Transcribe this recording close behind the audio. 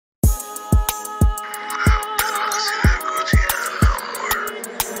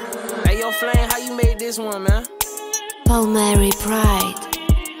this one, man. Paul Mary Pride.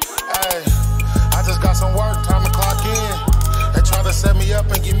 Hey, I just got some work, time to clock in. They try to set me up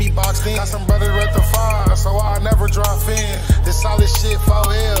and get me boxed in. Got some brothers at the fire, so I never drop in. This solid shit,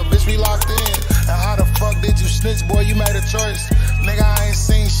 4L, bitch, we locked in. And how the fuck did you snitch, boy? You made a choice. Nigga, I ain't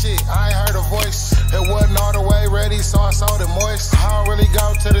seen shit, I ain't heard a voice. It wasn't all the way ready, so I sold it moist. I don't really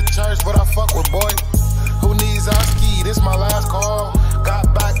go to the church, but I fuck with boy. Who needs our ski? This my last call.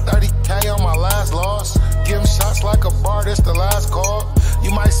 Got back 30K on my last loss. Give 'em shots like a bar, this the last call. You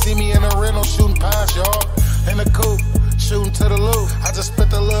might see me in a rental shooting past y'all. In the coupe, shooting to the loop. I just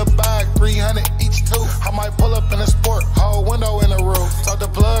spent a little bag, 300 each two. I might pull up in a sport, whole window in the roof. Talk the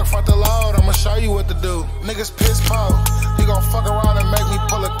plug, front the load, I'ma show you what to do. Niggas piss poor, he gon' fuck around and make me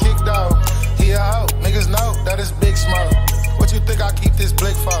pull a kick though. He a hoe, niggas know that it's big smoke. What you think I keep this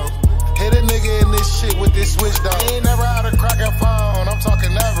blick for? Hit a nigga in this shit with this switch though. He ain't never had a crackin' phone, I'm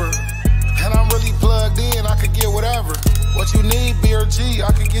talking never. And I'm really plugged in, I could get whatever. What you need, B or G,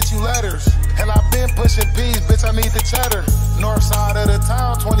 I could get you letters. And I been pushing P's, bitch, I need the cheddar. North side of the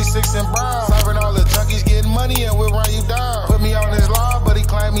town, 26 and Brown. Serving all the junkies, getting money and we'll run you down. Put me on his law, but he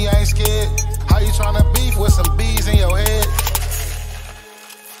claim he ain't scared. How you tryna beef with some bees in your head?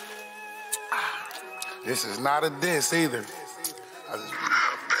 This is not a diss either.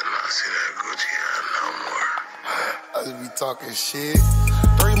 I just be talking shit.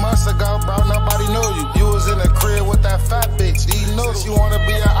 3 months ago, bro, nobody knew you. You was in the crib with that fat bitch, eating noodles. You wanna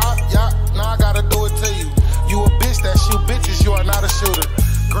be an op, yeah, now I gotta do it to you. You a bitch that shoot bitches, you are not a shooter.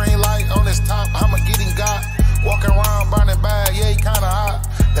 Green light on this top, I'ma get him got. Walking around burning bad, yeah, he kinda hot.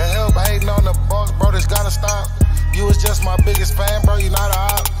 The help hating on the boss, bro, this gotta stop. You was just my biggest fan, bro, you not a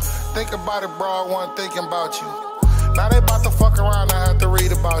op. Think about it, bro, I wasn't thinking about you. Now they bout to fuck around, I have to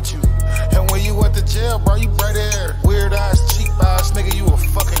read about you. And when you went to jail, bro, you braid hair. Weird ass, cheap ass nigga, you a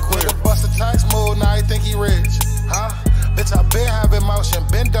fucking queer. Nigga bust a tax move, now he think he rich, huh? Bitch, I been having motion,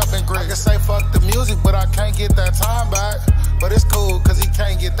 been dumping grit. I can say fuck the music, but I can't get that time back. But it's cool, cause he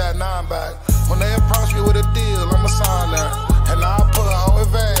can't get that 9 back. When they approach me with a deal, I'ma sign that. And now I put a whole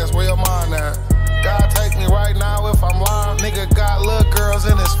advance, where your mind at? God take me right now if I'm lying. Nigga got little girls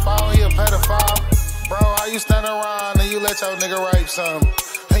in his phone, he a pedophile. Bro, how you stand around and you let your nigga rape some?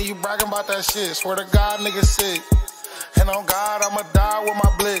 And you bragging about that shit, swear to God, nigga sick. And on God, I'ma die with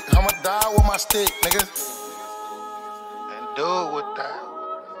my blick, I'ma die with my stick, nigga. And do it with that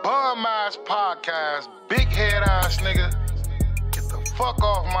bum ass podcast, big head ass nigga. Get the fuck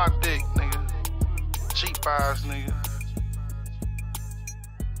off my dick, nigga. Cheap ass nigga.